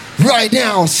Right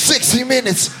now, 60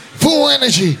 minutes, full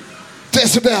energy.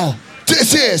 Decibel,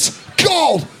 this is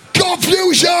Cold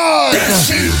Confusion!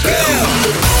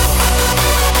 Decibel!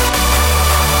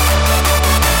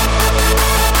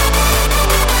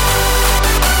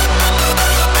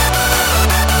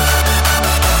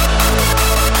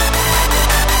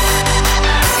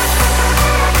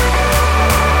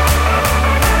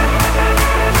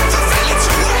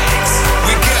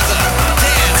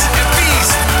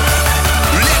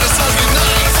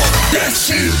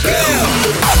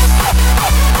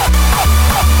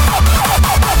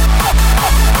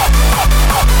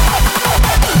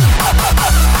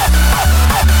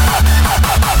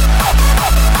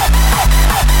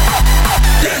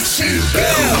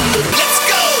 Let's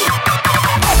go!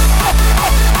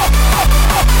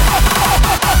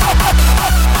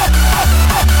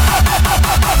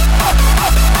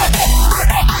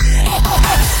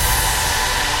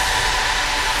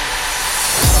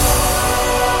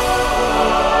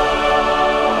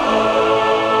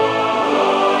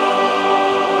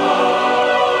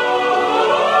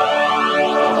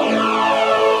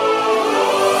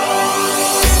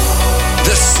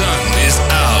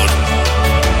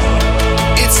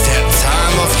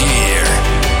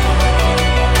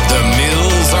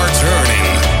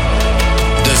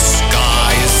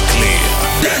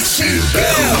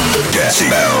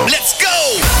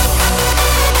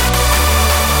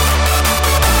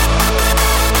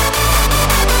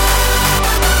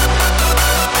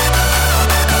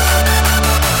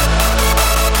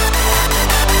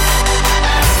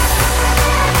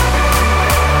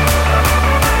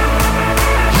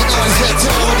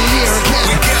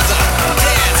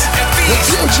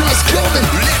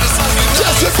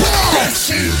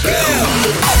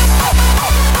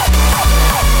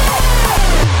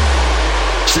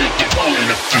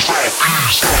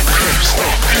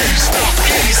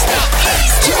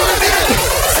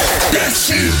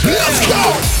 Let's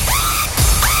go!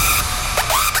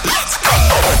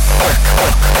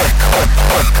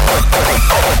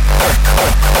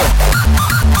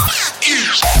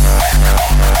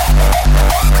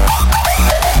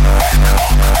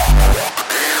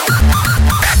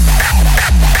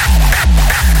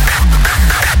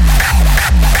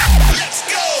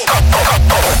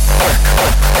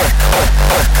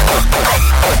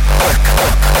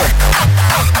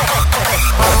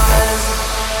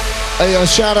 Hey, yo,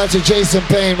 shout out to Jason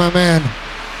Payne, my man.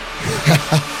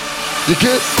 You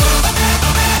good?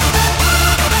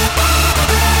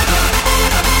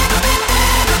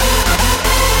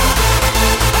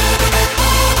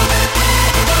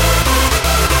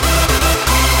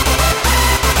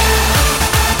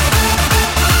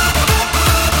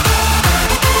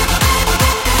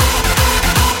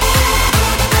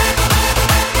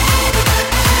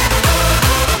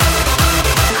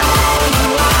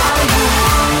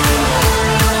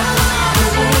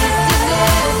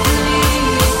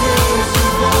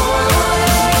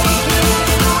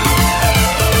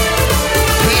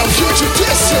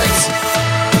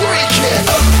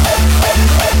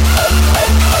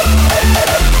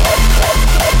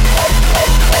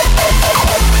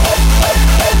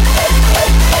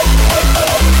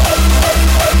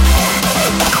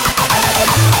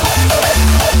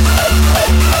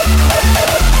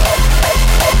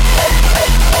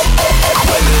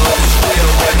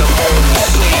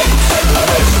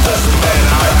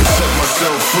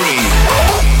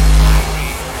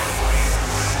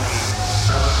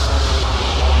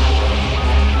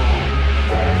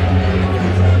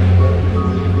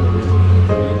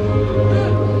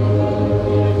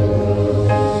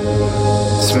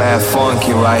 Mad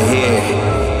funky right here,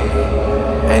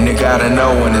 and you gotta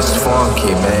know when it's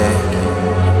funky, man.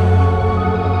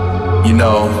 You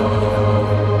know,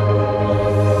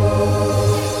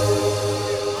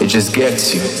 it just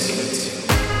gets you.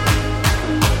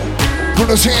 Put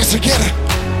those hands together.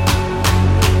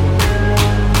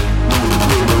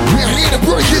 We're here to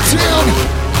break it down.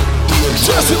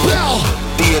 Decibel.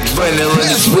 The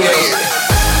adrenaline is real.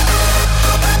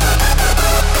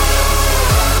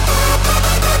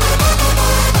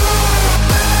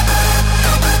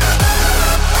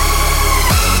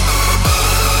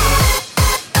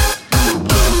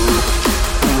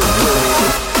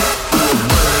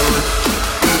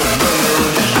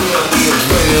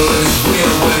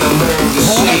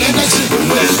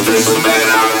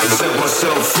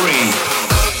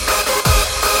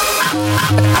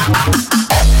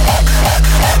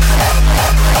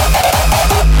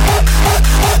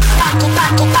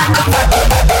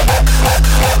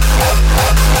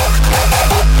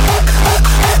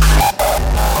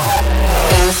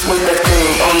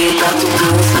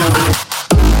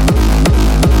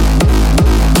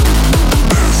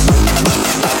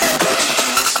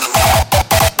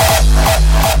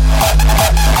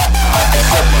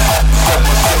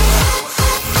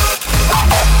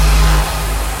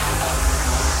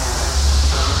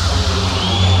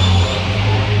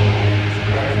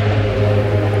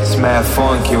 mad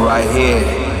funky right here.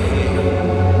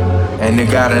 And you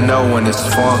gotta know when it's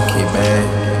funky, man.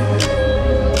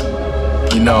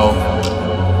 You know,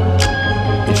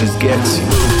 it just gets you.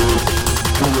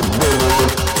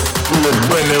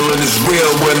 Adrenaline is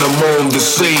real when I'm on the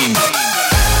scene.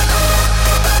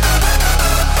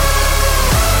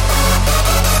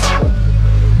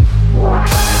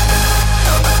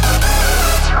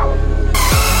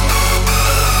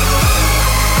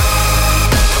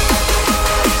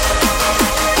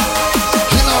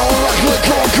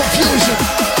 Confusion.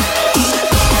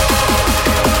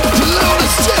 The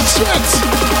loudest death threats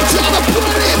down the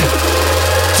planet.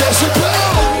 Decibel.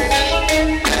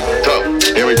 So,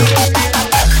 here we go.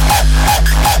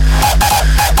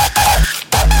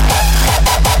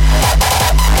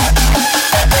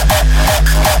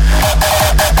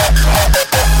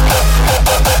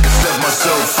 Set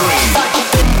myself free.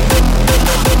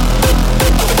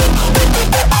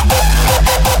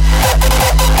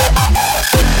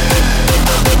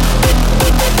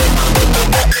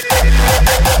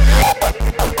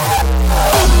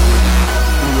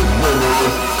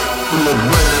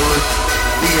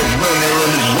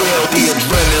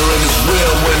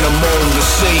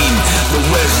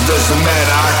 Doesn't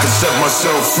matter, I can set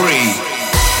myself free.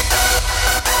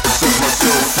 Set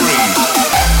myself free.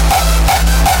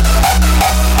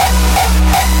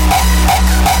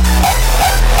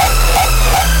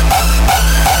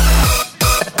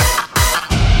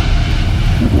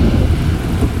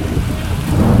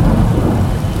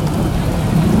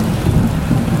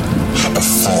 A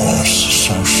force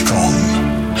so strong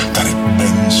that it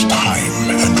bends time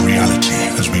and reality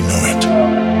as we know it.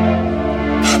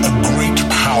 A great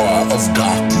power of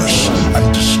darkness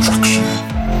and destruction,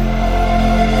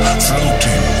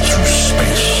 floating through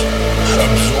space,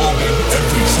 absorbing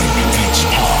everything in its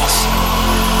path.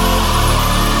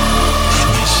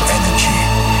 This energy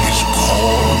is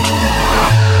called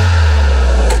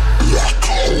black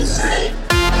hole.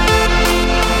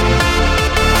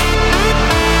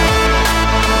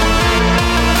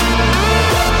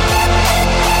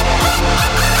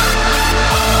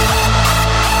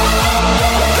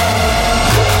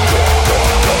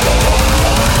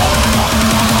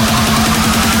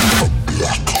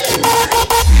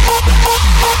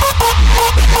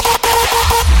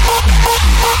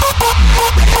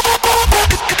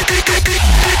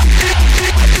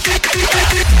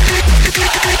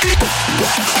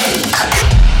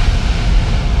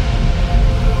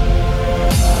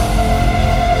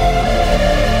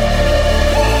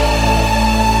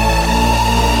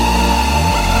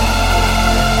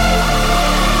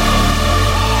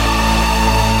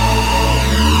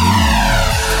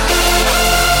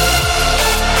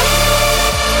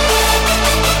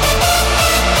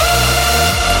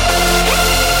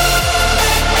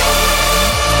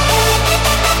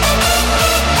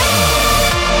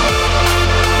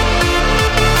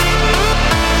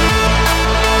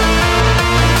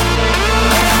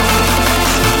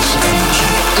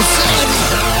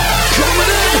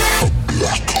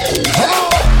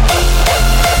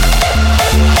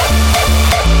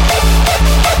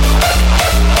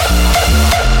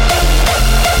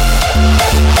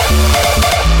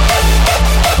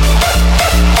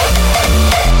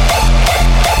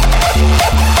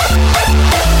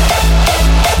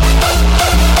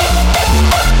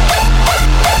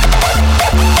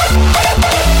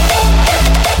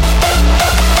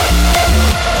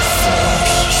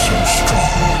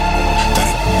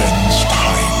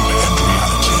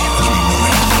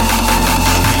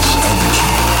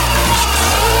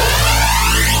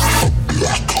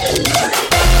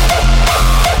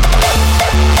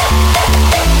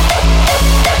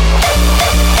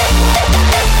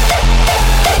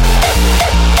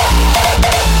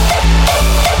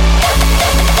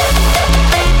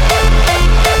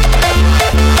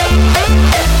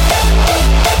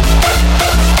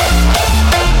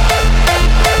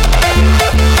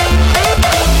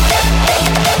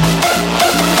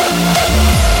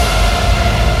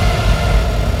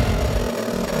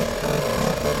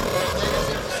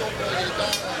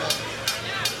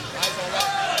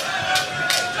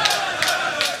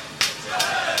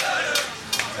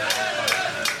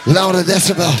 Louder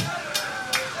decibel.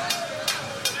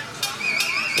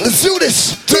 Let's do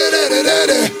this.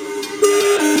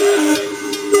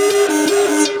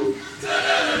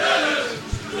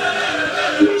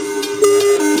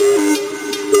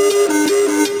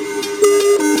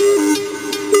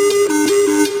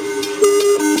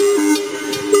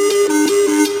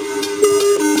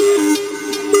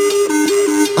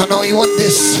 I know you want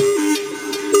this.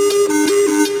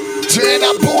 Turn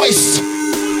up, boys.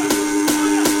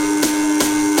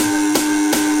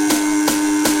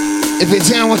 If you're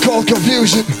down with cold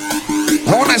confusion,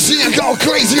 I wanna see you go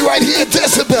crazy right here,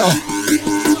 Decibel.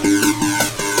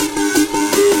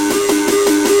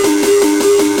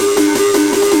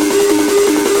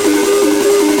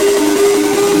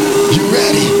 You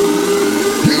ready?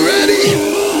 You ready?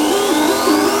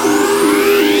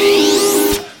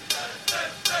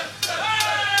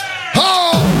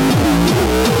 Oh!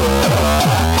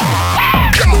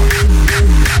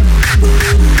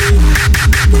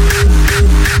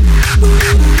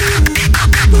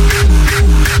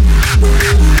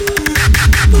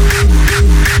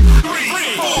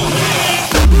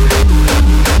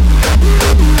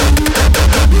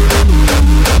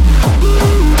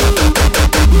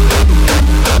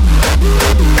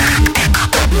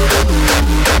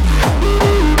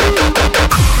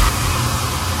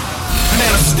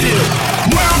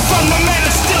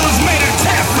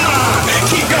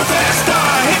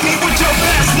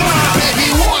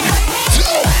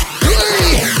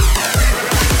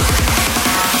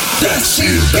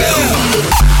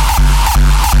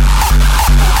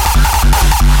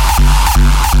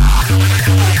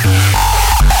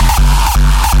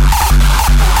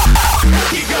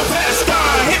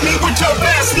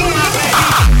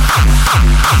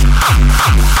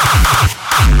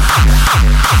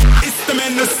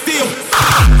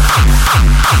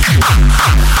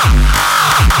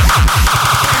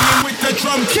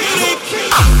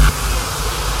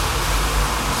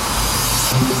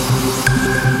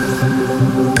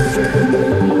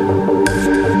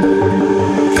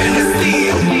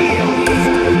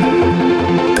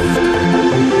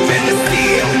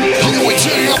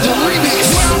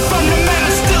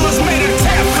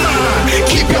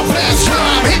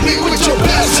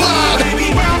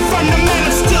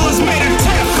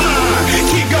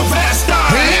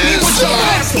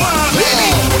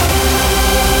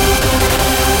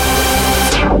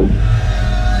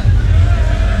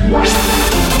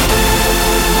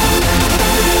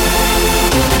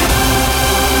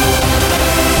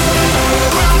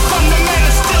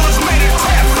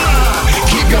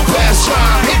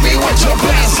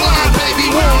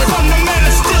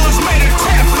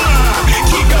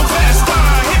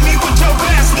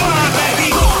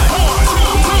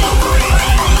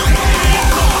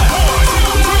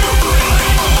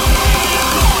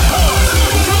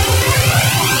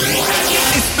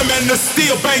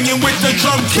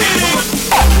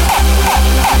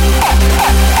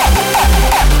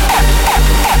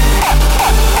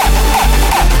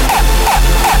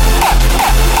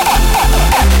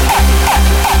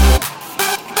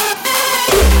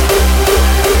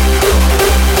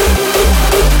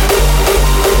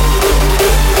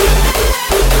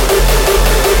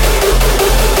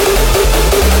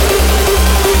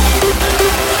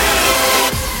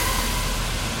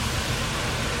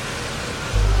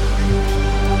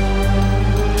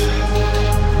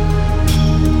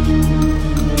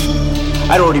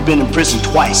 I'd already been in prison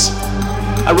twice.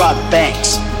 I robbed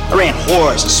banks, I ran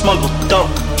whores, and smuggled dope.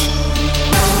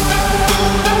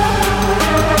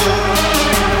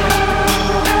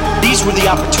 These were the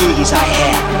opportunities I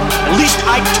had. At least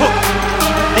I took them.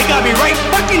 They got me right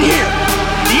fucking here.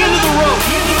 The end of the road.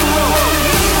 The end of the road.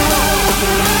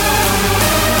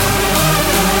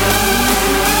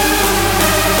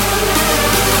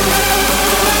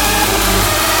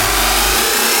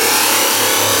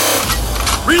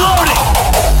 Reloading!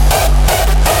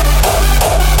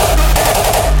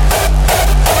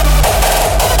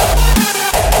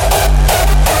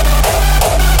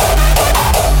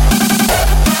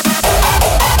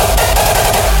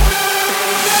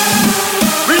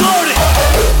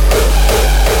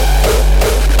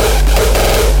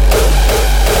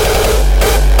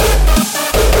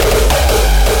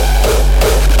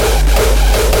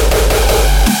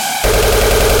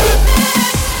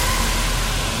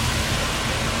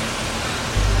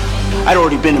 I'd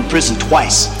already been in prison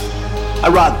twice. I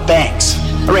robbed banks,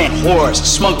 I ran whores, and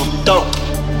smuggled dope.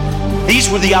 These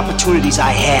were the opportunities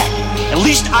I had. At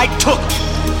least I took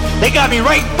them. They got me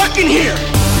right fucking here.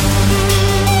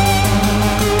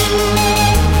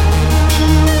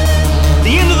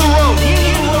 The end of the road. The end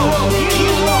of the road. The end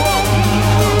of the road.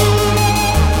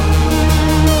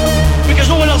 Because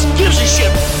no one else gives a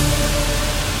shit.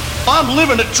 I'm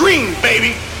living a dream,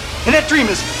 baby. And that dream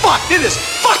is fucked. It is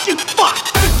fucking fucked.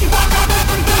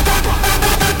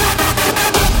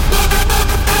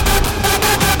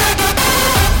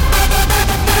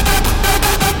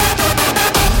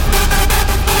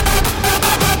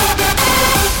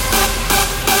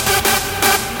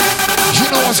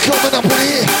 What's coming up in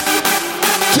here?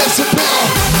 Decibel.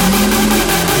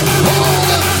 All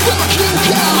the fuck you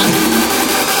got.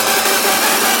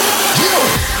 You.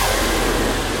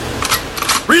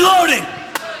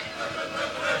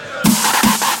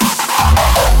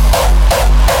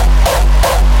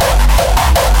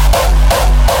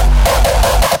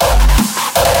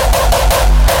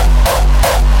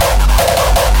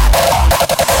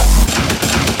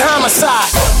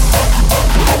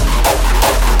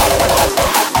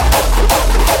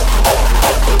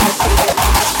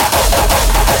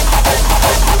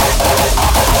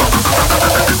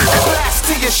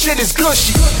 your shit is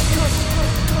gushy.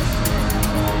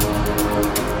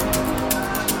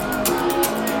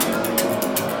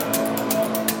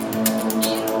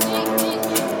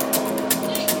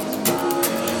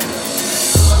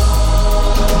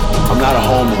 I'm not a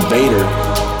home invader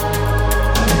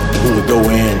who would go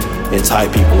in and tie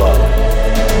people up.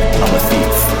 I'm a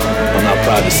thief. I'm not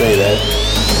proud to say that,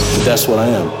 but that's what I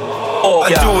am. All I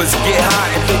do is get high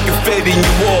and think of fading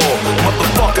you all.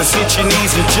 Motherfuckers, hit your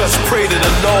knees and just pray to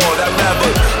the Lord. I'd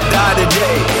rather die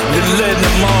today than live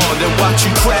tomorrow than watch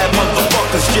you crab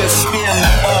motherfuckers just spin the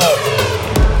ball.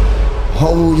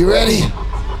 Oh, you ready?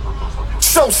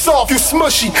 So soft, you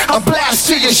smushy. I'm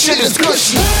blasting your shit is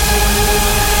gushy.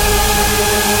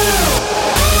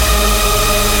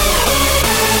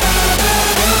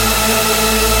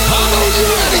 I know you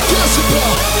ready,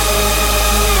 Decibel.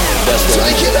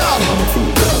 Take it out.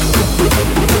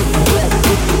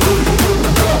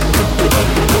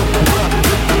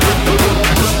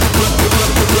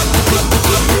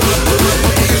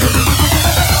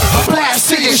 I'm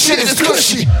blasting your shit is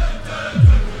gushy.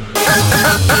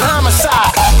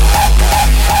 Homicide.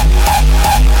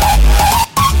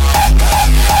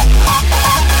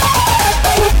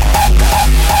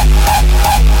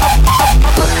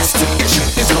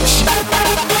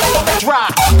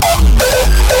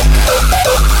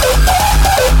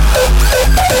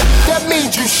 That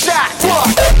means you shot.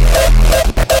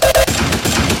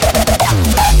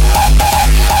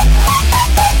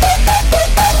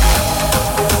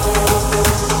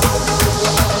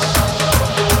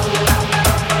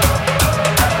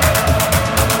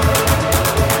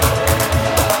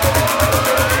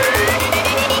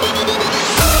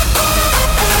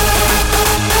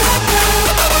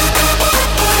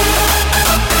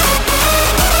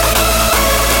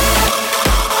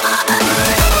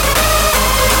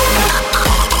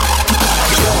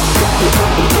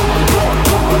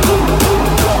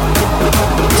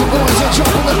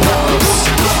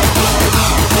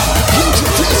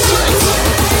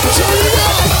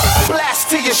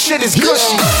 Shit is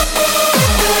gushy.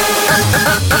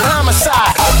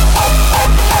 Homicide.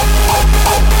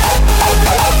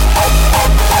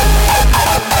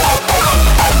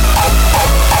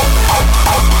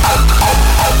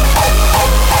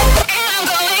 I'm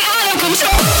going out of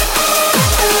control.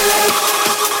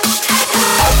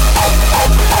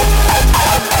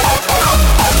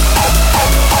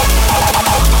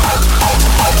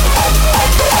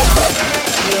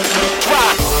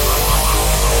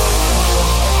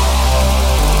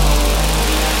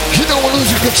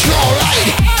 Losing control, right?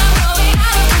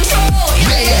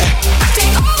 Yeah, yeah.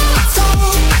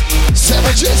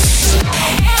 Savages.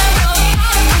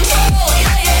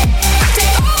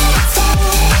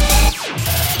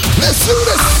 Let's do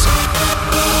this.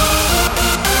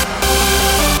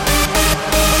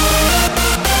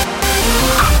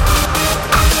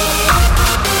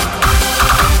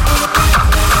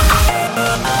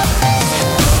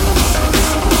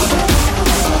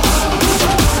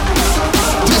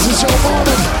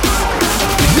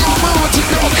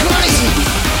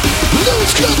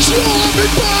 Control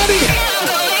everybody!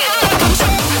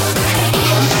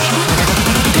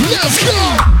 Let's go!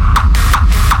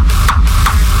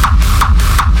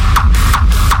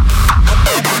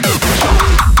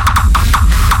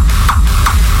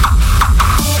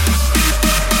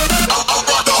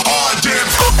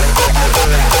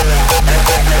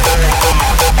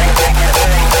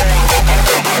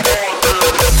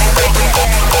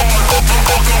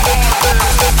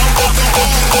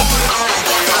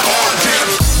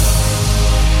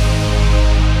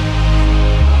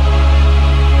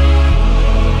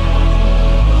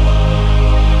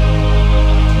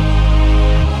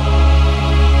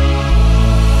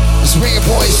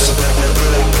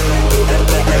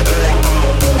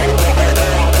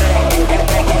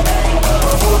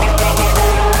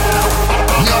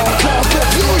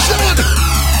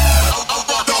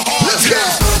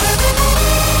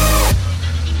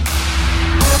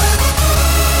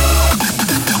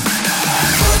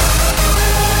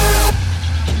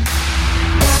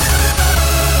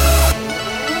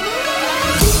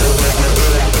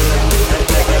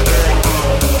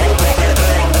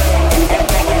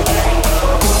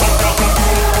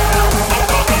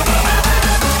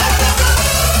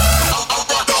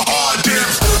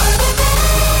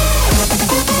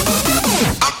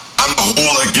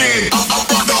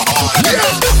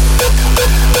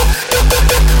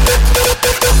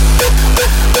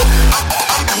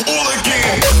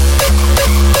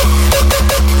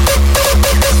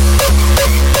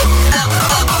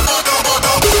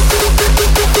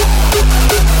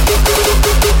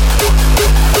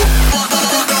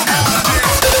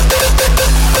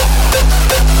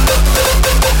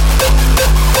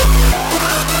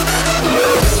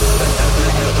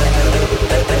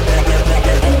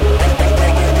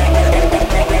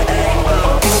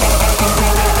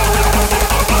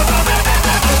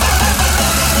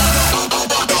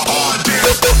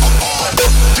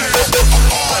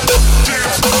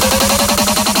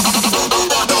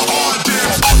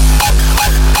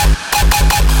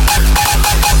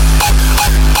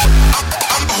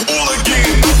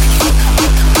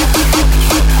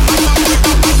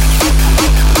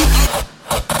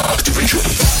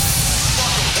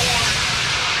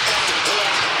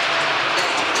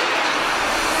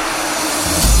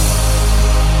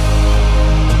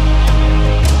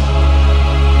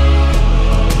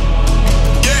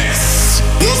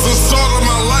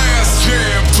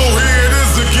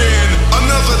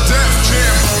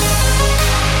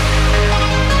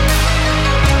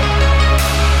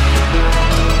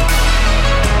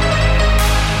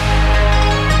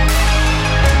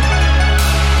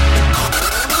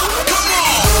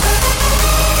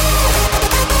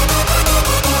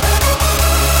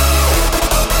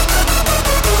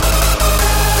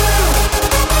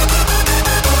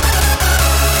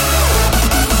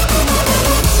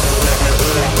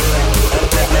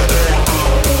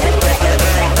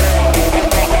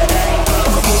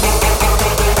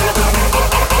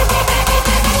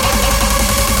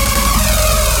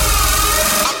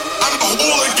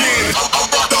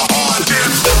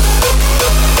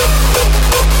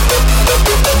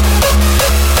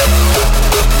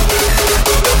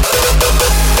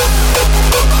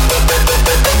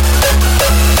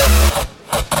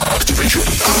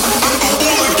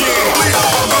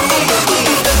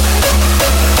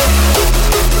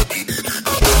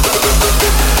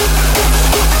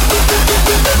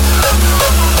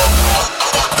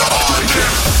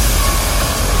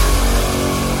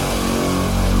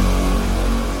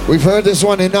 We've heard this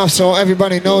one enough so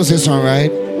everybody knows this one, right?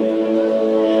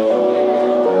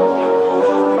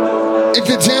 If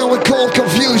you're down with cold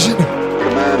confusion,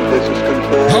 Command, this is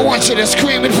control. I want you to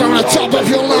scream it from the top of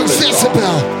your lungs,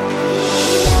 Decibel.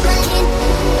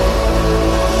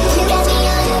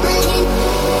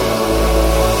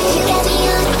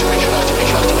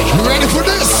 You ready for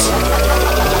this?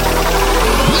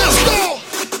 Let's go!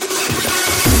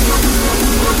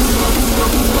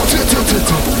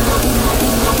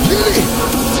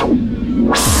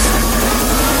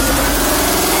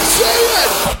 Say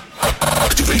it!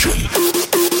 Activation.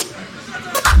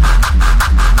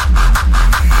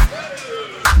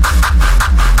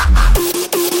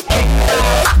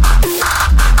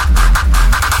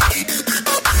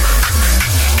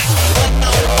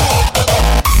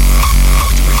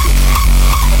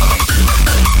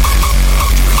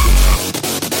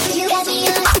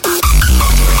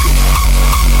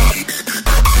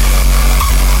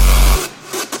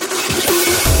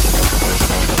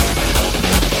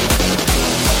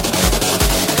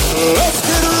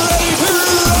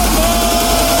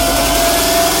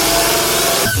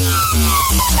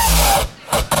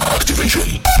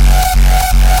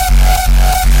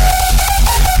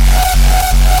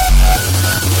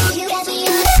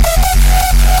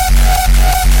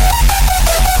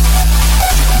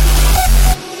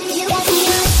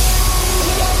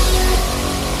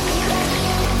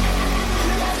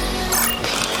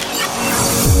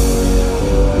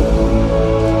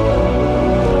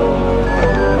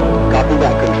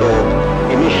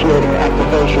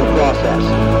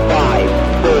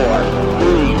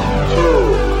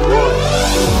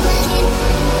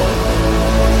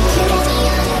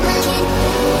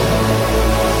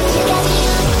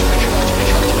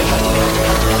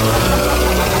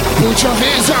 Put your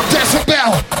hands up,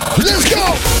 Decibel. Let's go.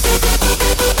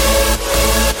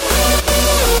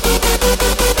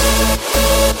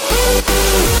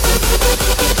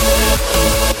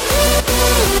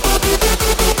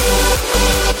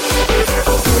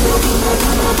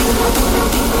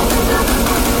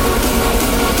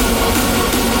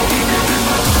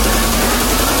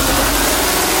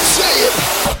 Say it.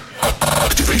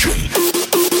 Activation.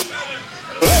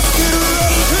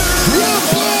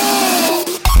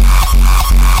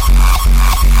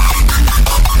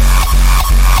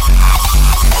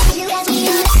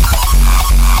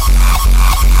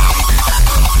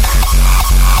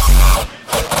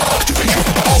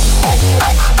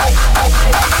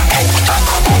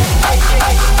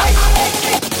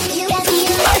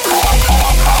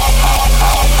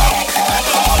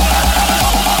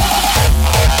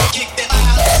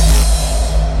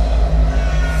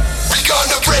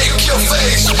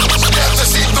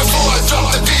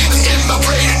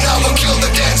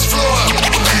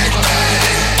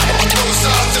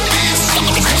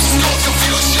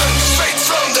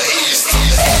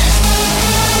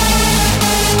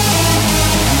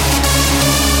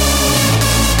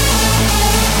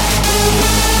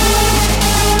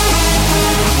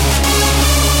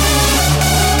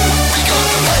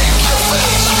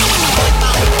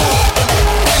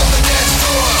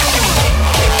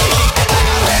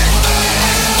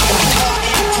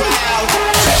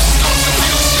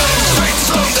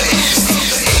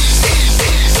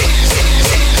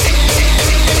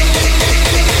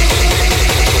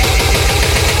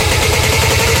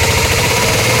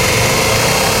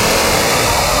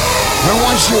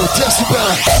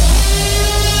 Decibel.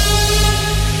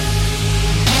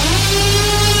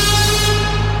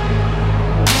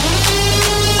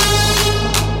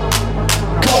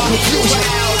 Call confusion.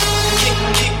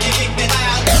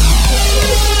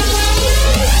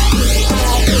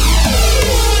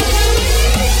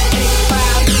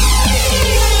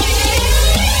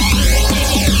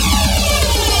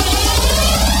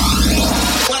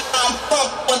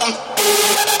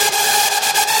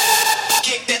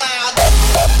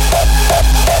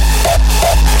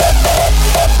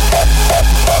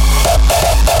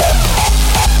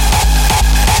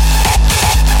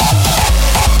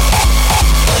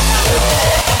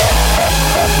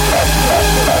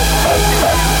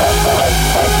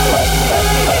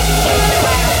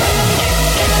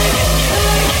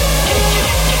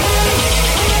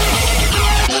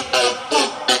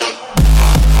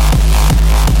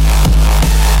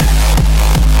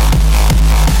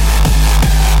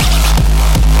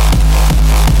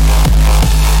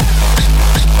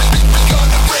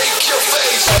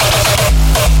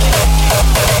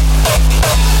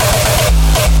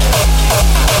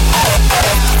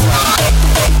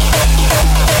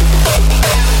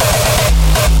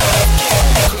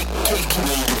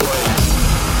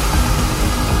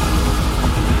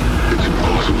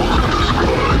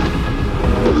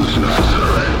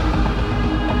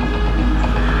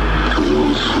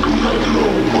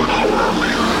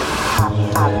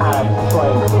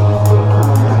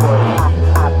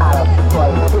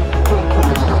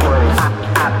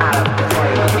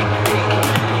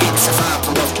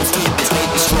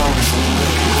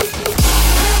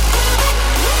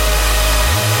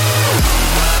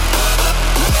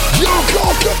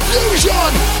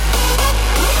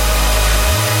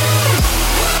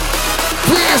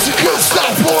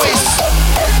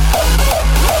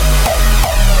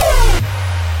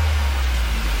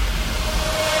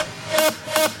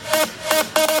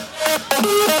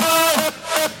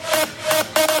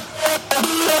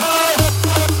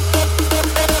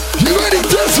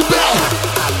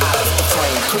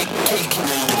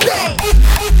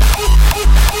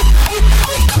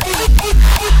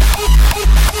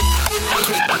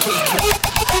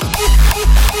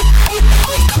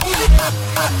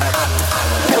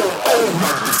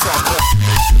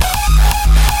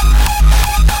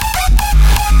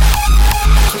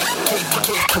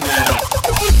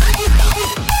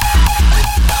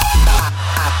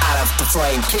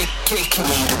 kicking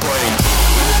in the brain.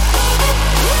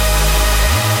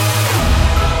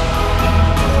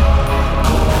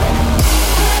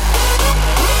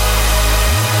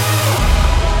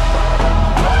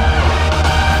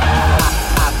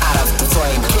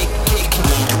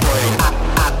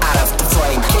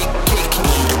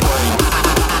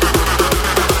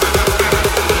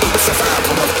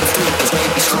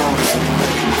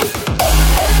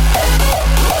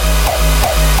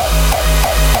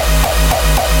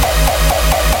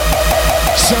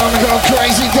 Sound go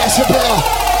crazy, Decibel.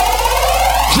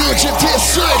 Future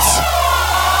districts.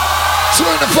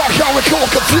 Turn the fuck on, we call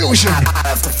confusion.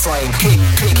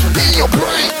 In your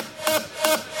brain.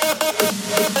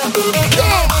 Go!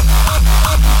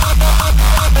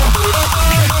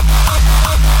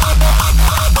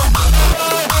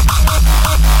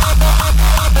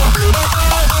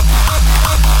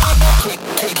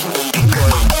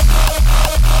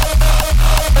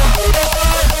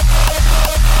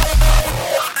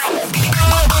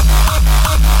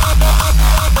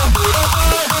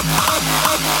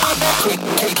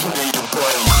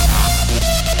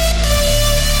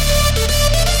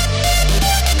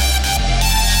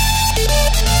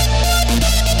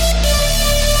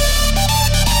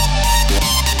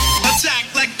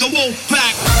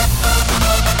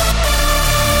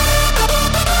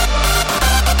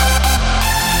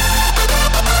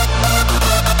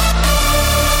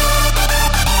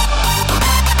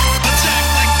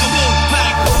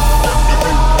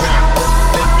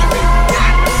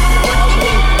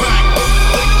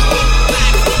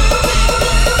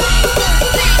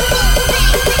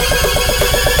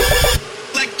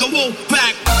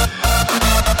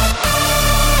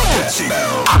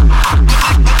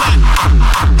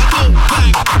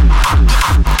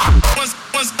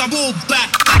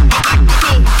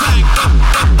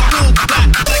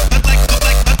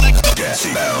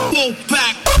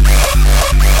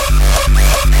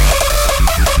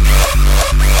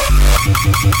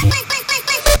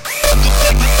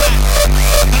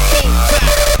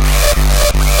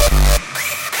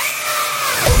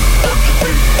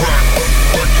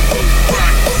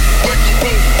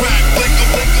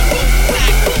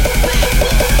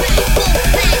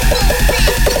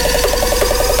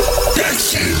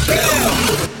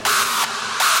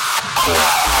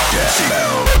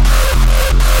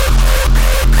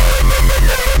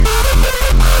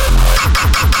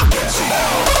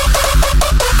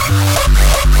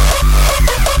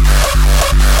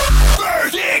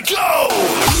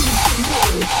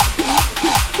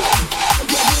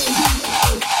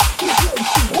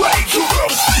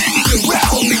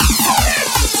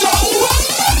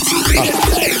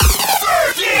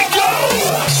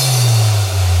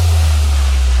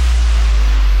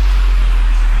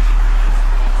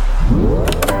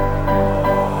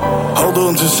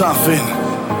 Something,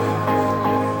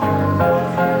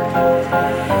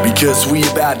 because we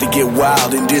about to get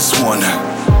wild in this one.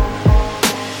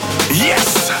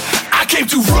 Yes, I came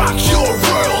to rock your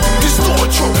world, distort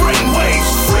your brainwaves,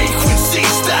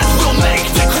 frequencies that will make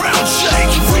the ground shake.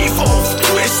 Revolve,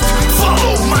 twist,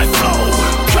 follow my flow,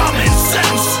 common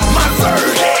sense, my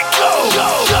vertigo.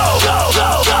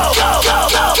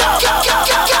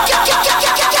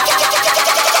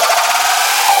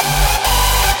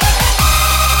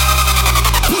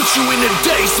 You in the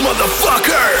daze,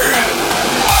 motherfucker.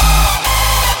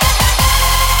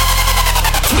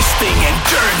 Twisting and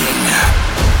turning,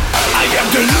 I am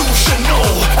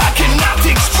delusional, I cannot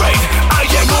think straight, I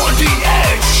am on the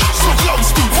edge, so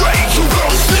close to break. You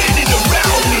all spinning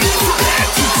around me from head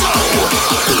to toe.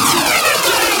 You in the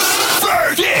daze,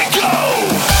 vertigo.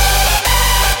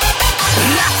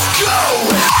 Let's go.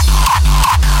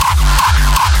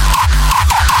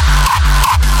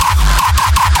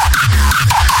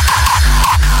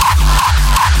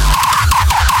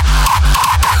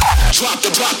 Drop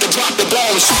the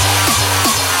balls.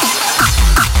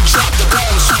 Drop the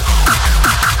balls.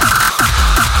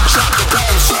 Drop the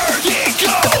balls.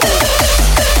 Vertigo.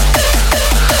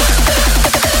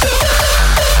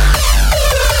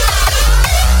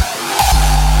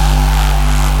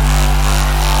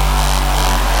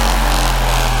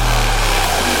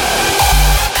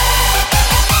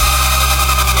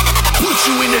 Put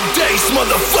you in a daze,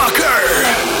 motherfucker.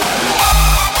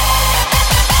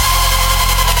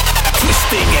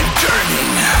 And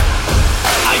turning,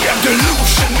 I am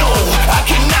delusional, I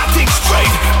cannot think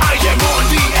straight, I am on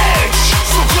the edge,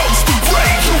 so close to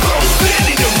break. You all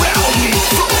spinning around me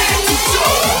from head to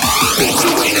toe. Beat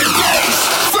you in the daze,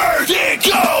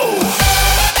 vertigo.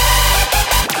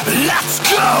 Let's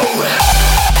go.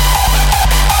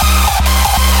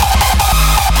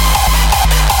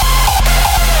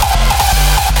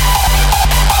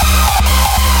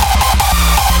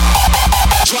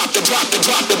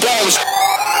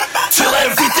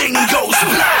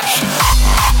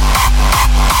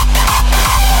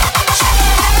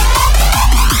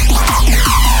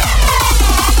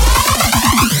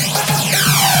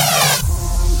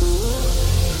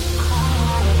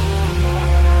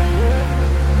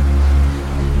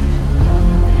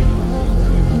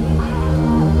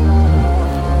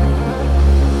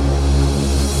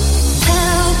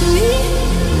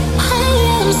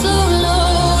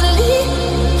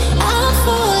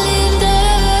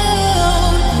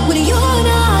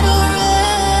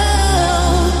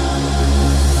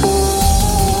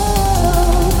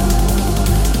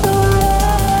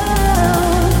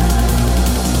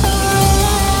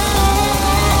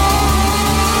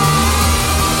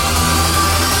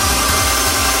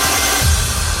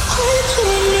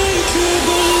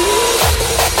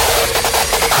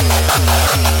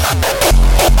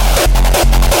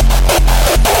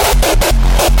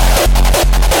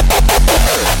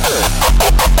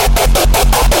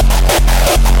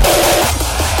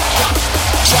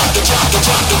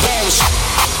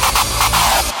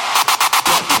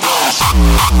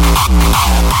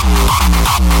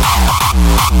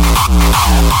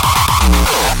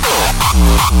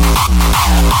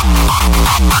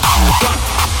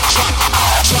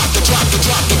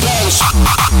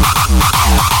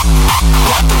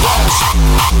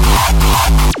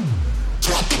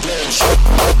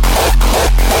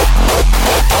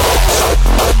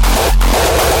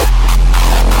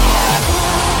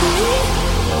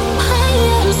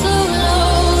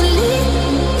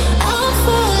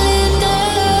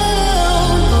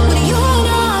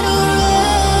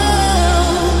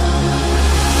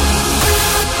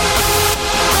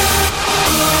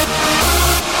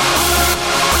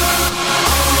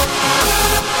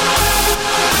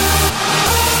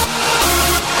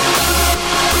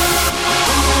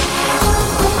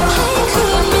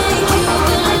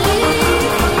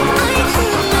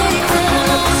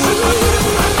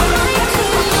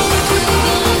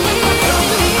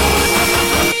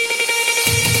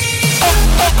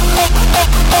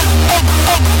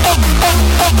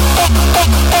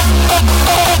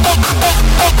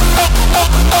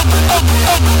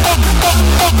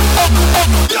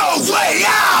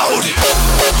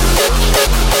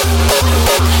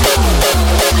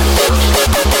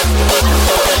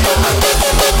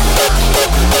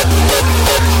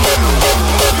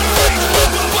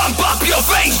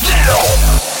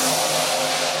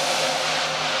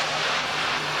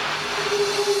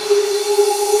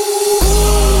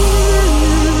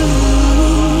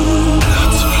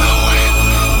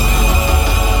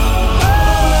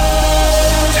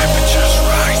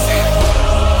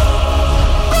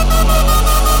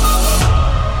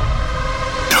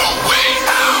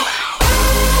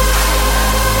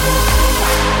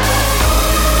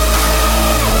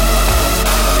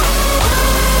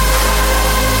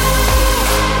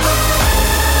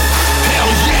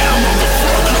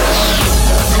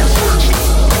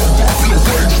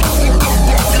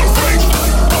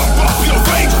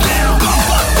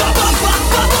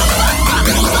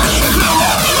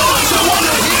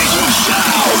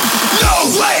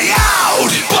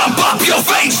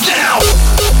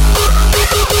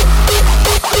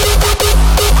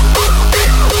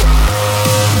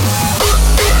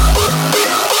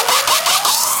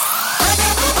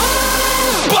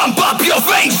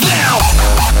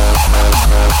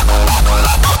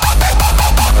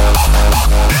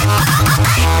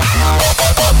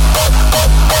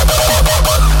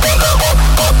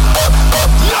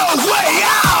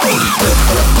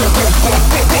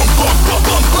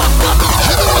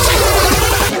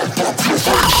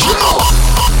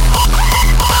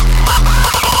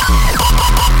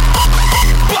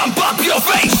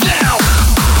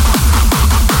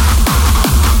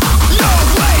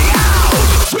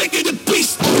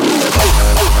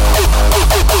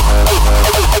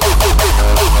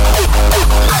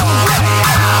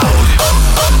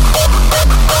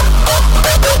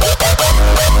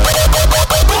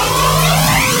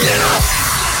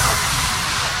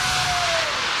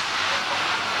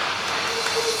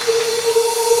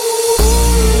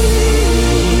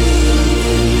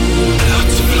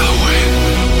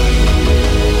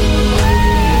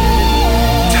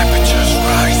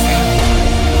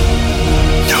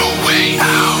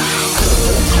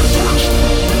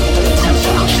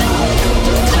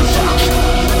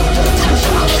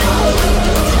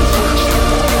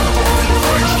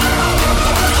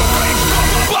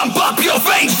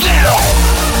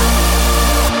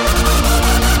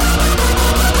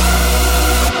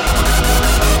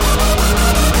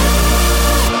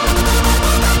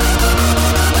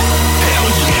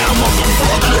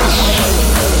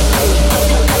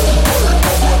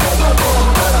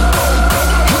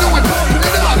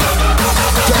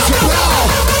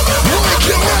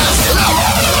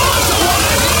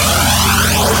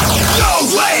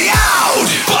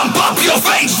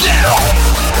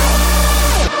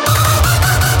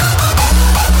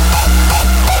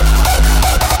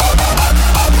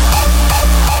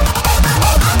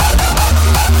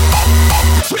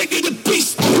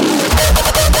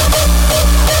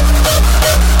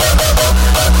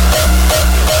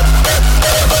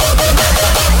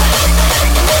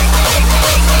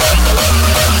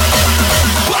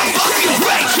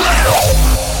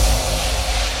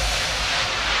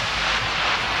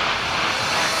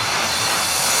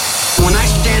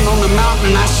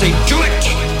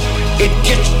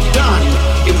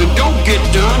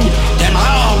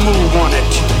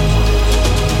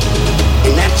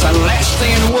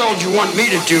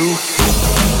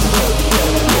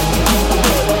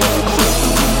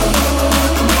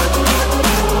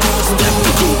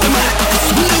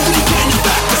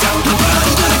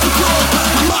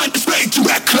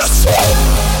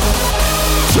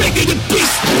 Trigger the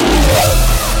beast.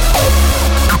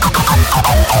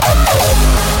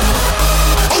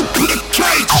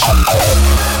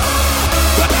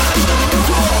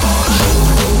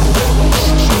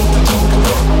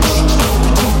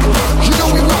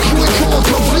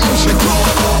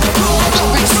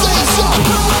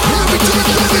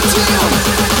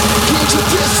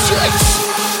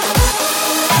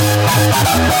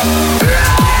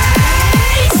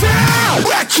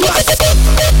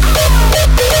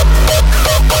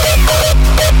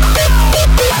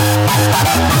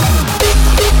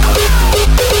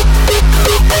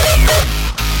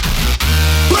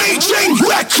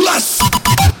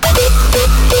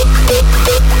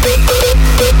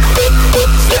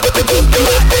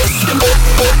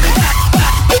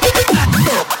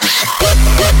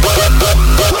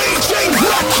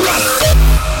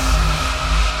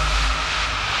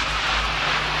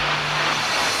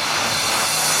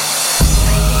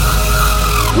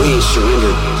 We ain't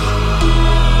surrendered.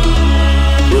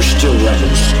 We're still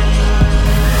rebels.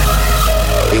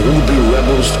 And we'll be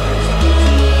rebels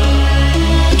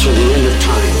until the end of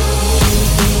time.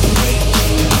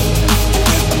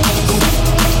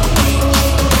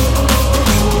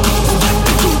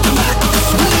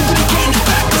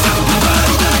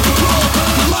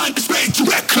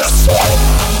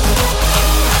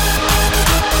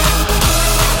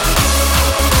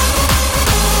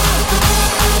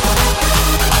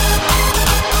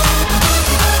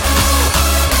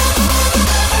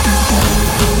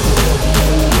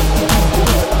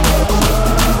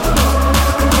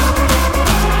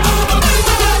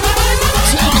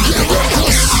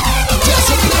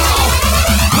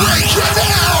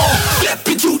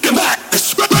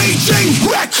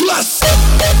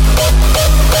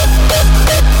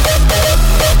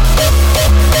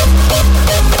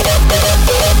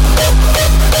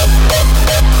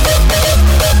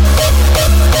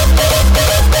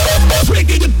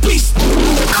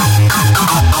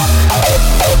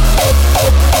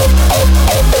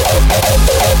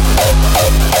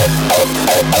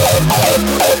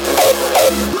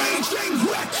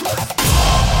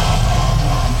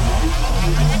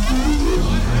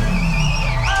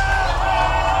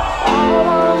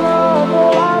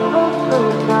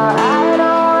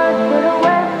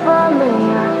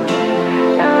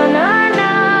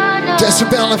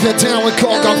 Decibel, if you're down with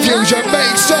Core Confusion,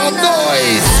 make some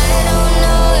noise!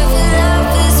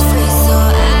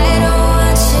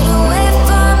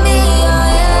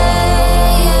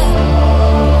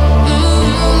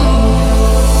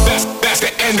 That's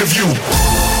the end of you.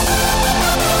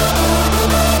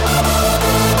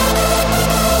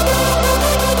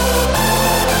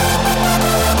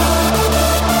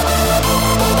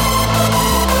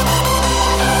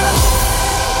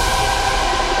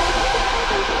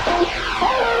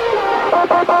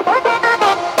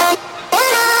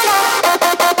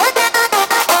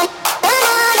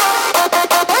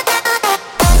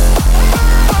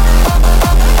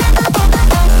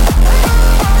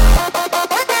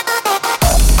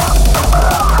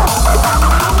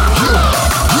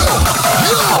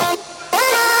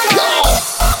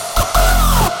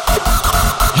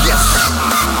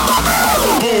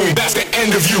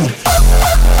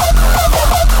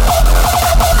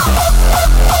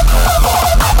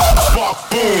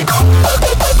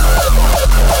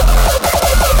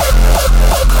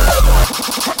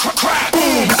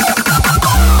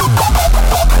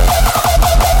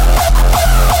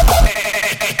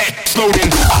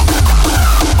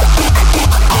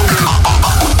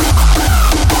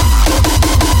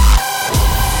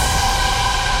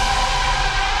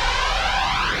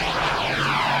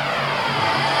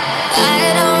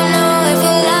 I don't know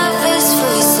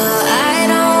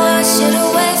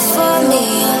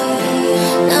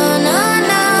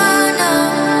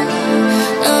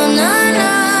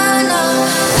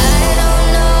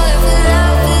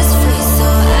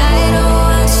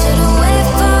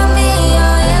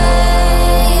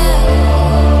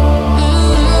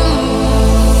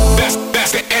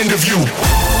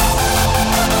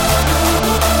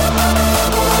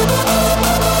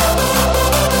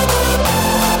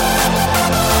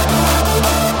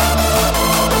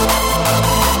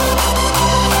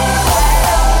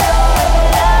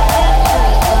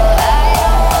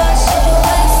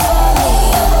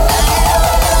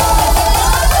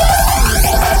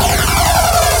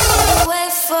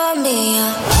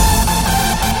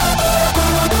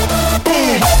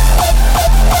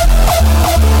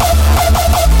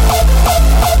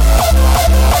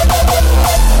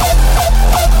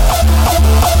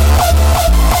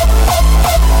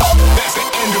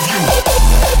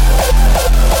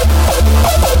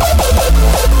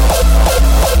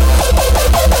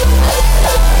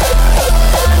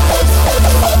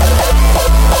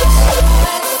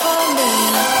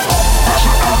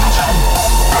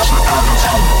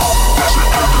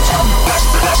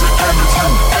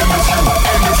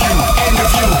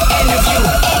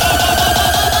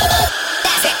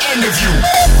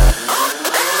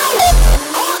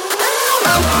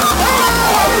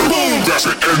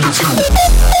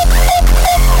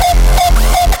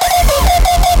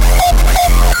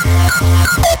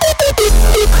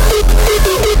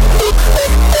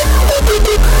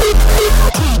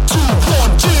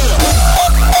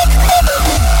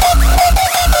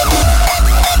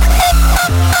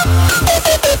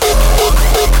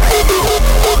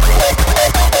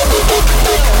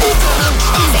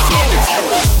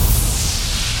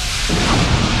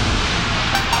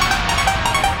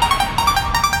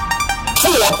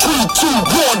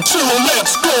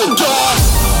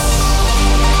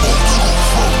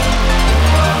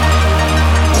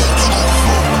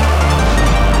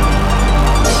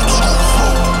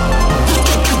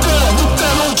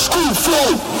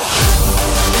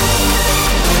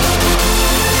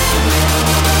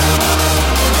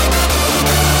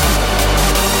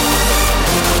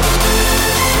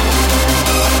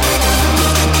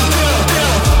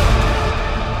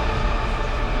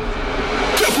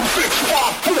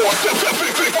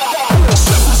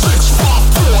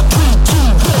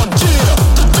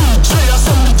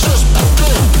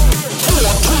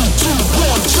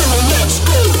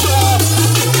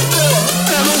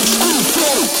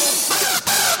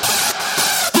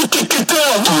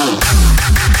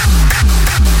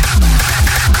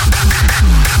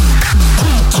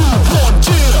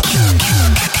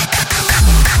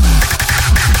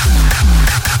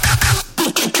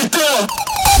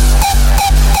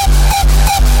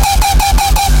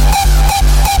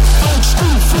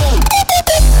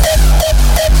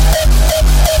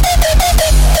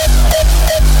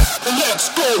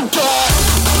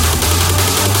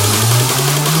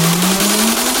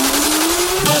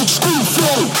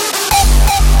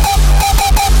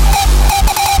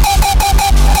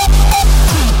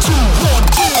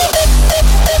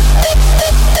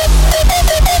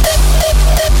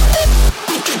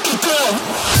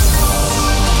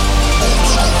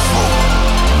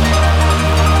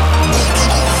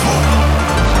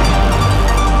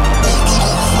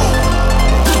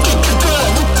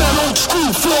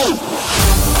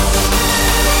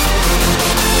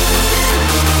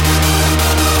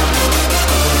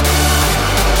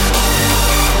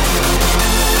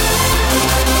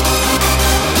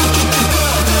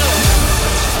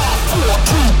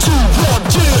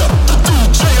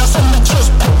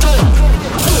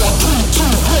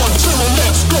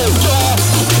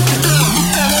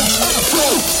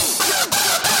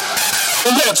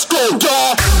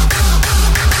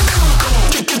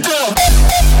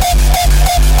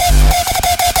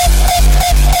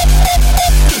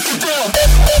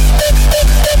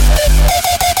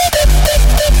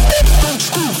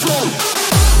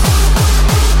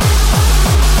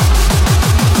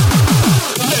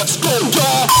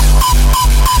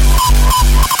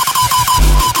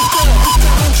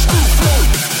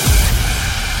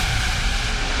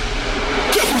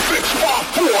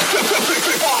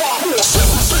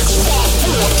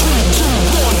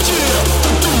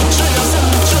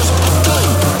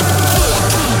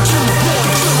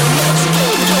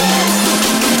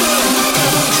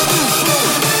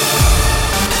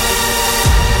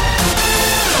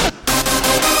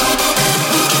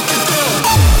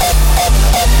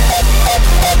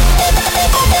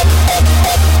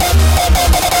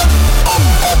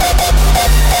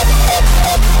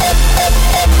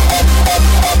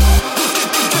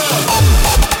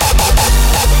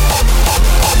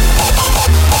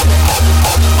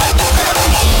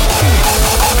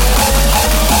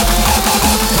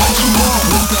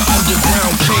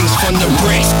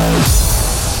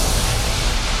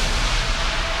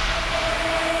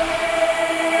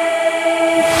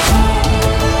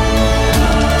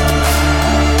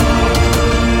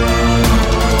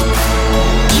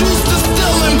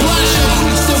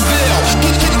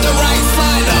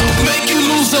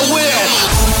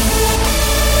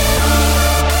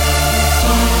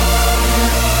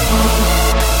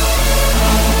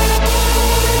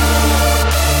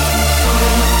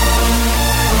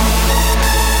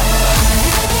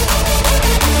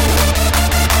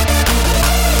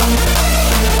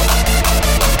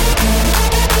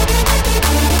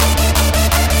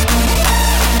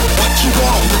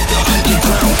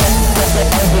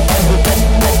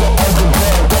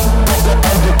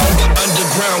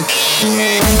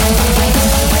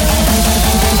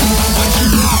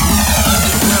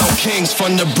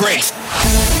from the bricks.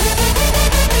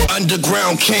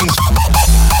 Underground kings.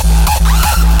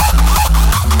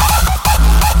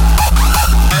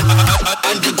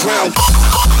 Underground.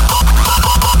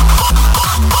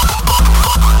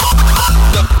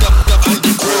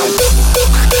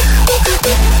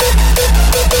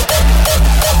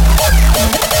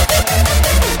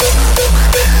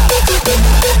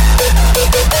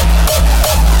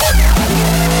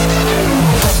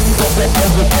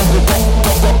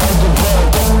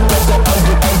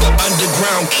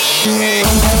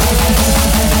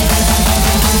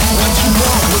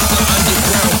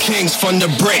 from the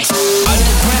bricks.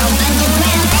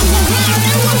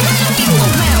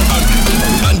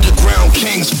 Underground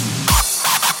kings.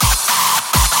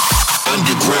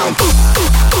 Underground.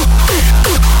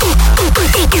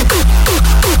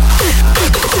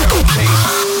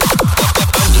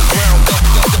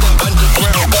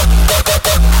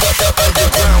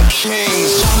 Underground kings. Underground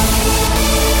kings.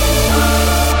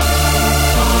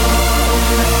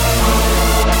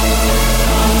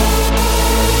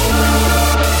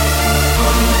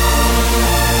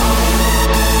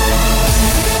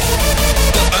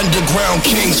 Underground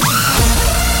kings.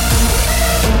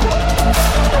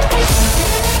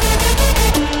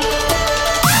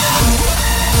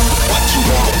 What you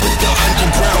want with the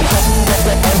underground?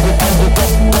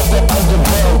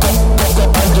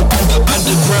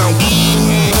 Underground.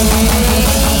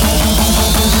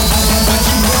 What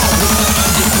you want with the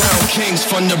underground kings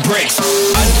from the bricks?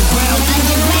 Underground.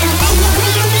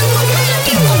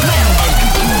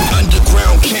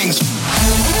 Underground kings.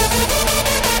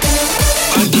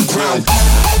 Underground.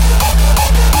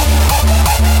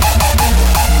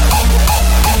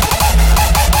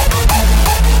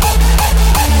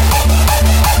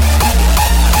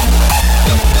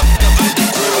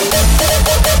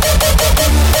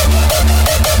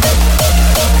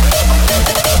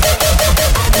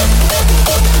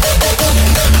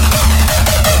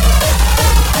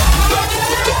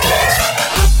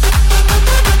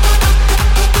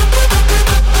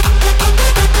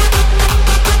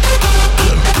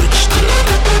 Brixton.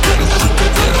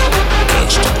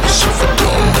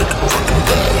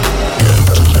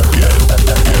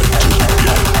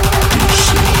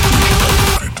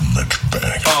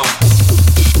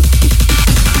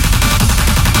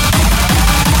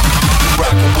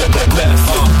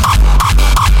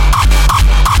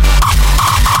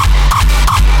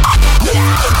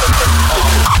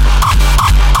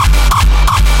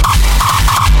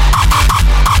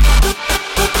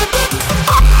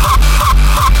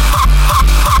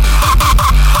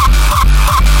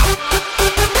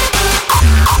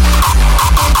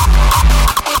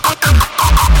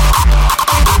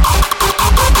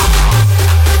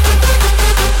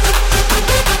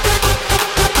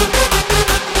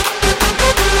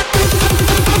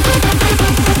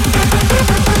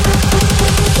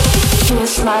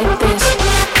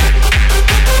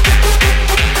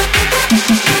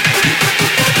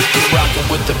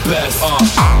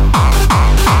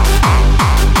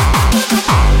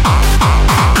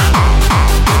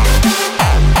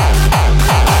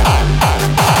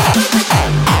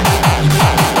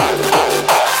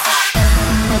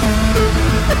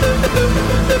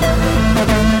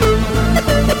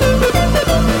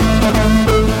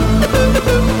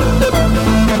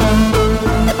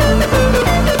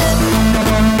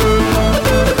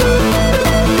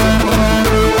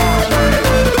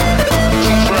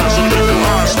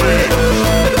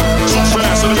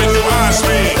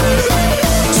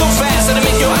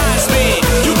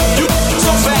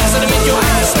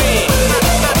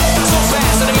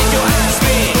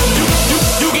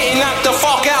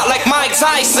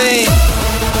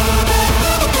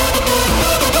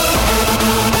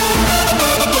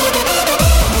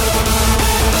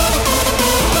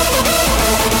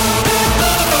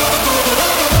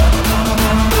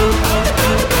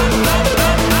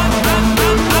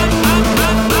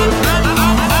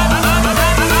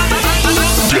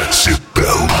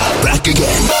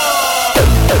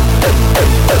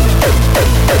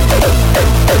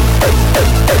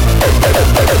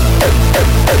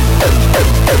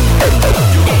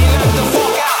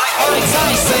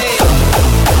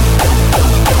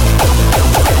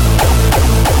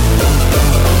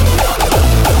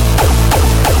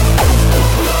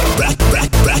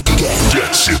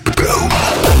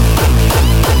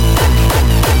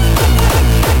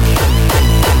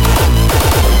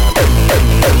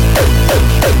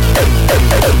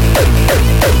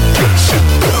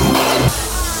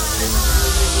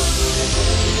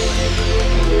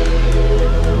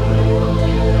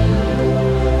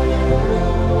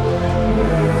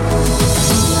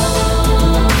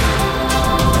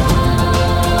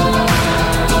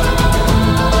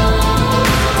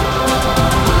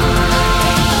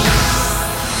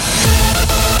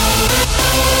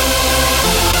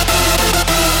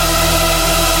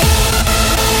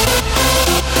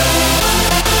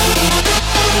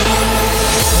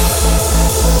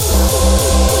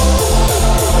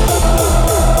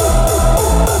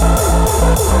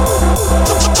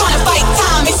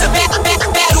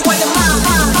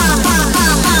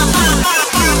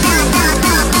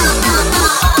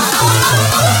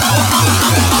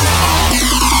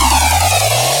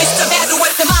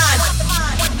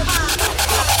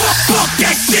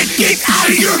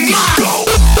 out of your mind. Go.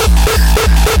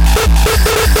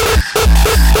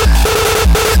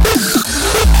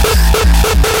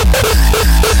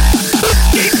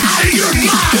 Get out of your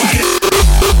mind.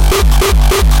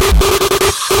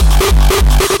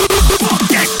 Fuck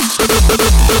that.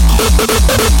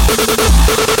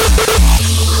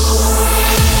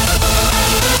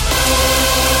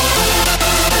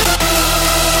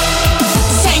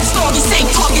 Same story, same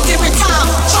target, different time.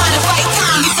 Trying to fight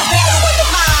time, it's a battle of the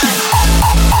mind.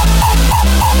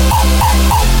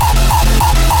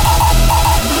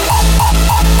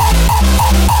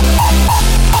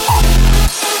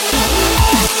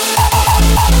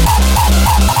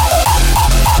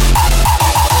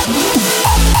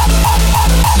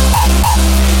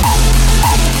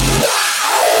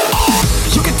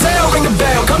 You can tell, ring the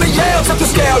bell, come to Yale, tip the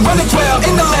scale, running 12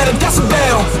 in the land of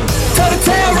Decibel. Tell the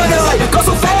town, running light, go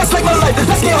so fast like my life.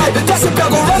 Let's get hype, Decibel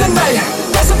go run the night.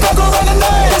 Decibel go run the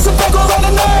night. Decibel go run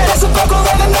the night. Decibel go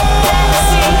run the night.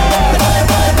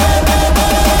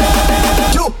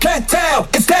 You can't tell,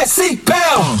 it's that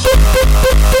seatbelt.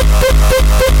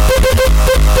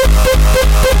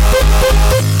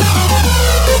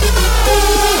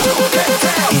 You can't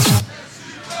tell.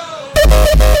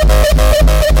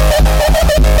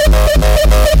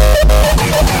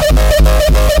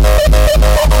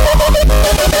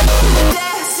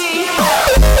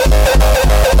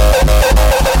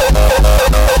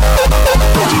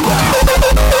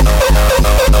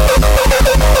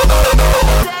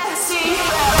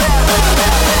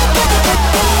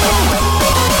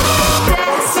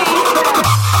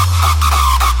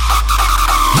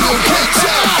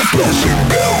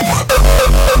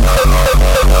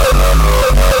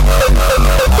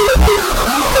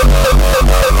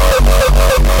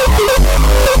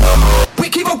 We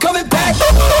keep on coming back.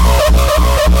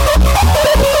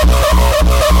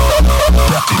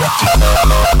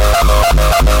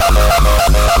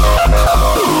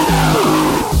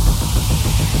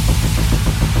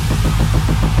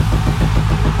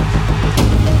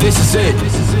 This is it.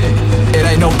 It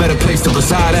ain't no better place to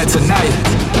reside at tonight.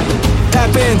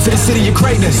 Tap into the city of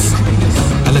greatness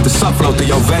and let the sun flow through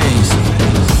your veins.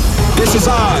 This is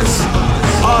ours,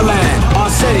 our land, our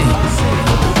city.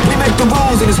 We make the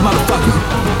rules in this motherfucker.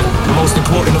 Most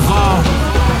important of all,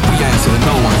 we answer to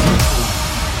no one.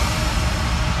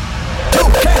 You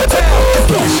can't tell.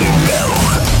 Decibel.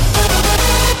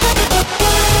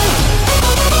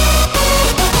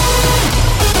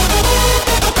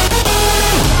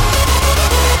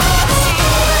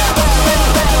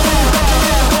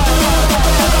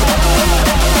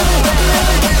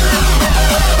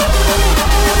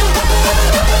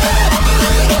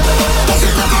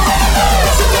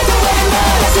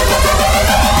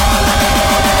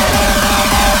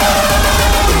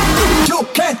 You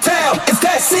can't tell, it's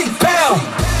that seatbelt.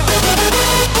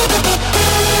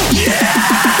 Yeah,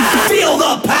 feel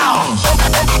the power.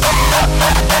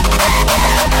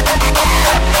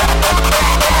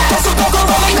 Decibel go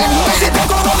rolling now. Decibel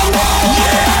go rolling now.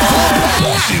 Yeah,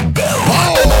 Decibel.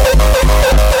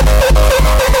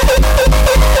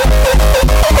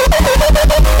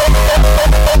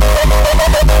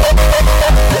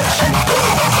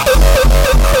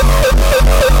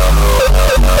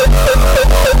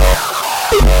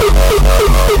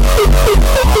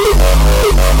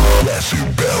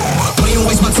 Don't even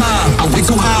waste my time, I'm way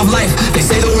too high of life. They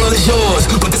say the world is yours,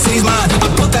 but the city's mine. I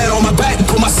put that on my back,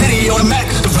 put my city on the map.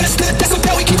 The rest of that's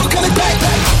okay, we keep on coming back.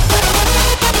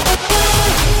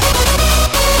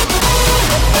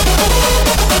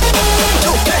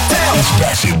 You can't tell. It's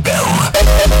Decibel.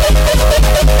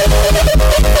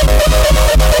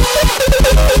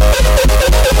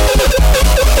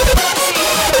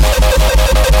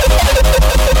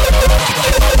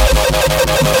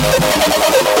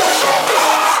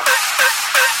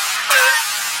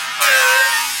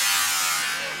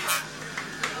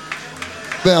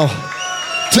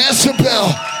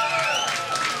 Decibel.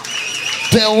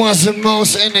 That was the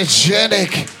most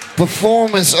energetic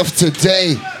performance of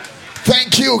today.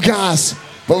 Thank you guys,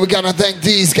 but we gotta thank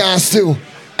these guys too.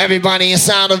 Everybody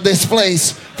inside of this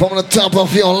place, from the top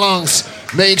of your lungs,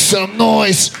 make some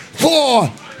noise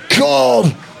for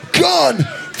Cold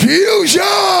Confusion.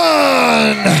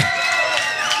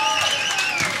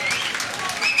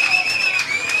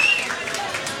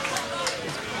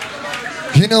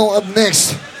 You know, up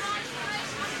next,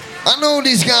 I know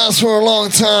these guys for a long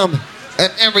time,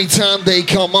 and every time they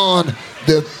come on,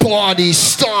 the party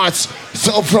starts.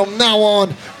 So from now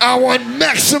on, I want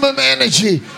maximum energy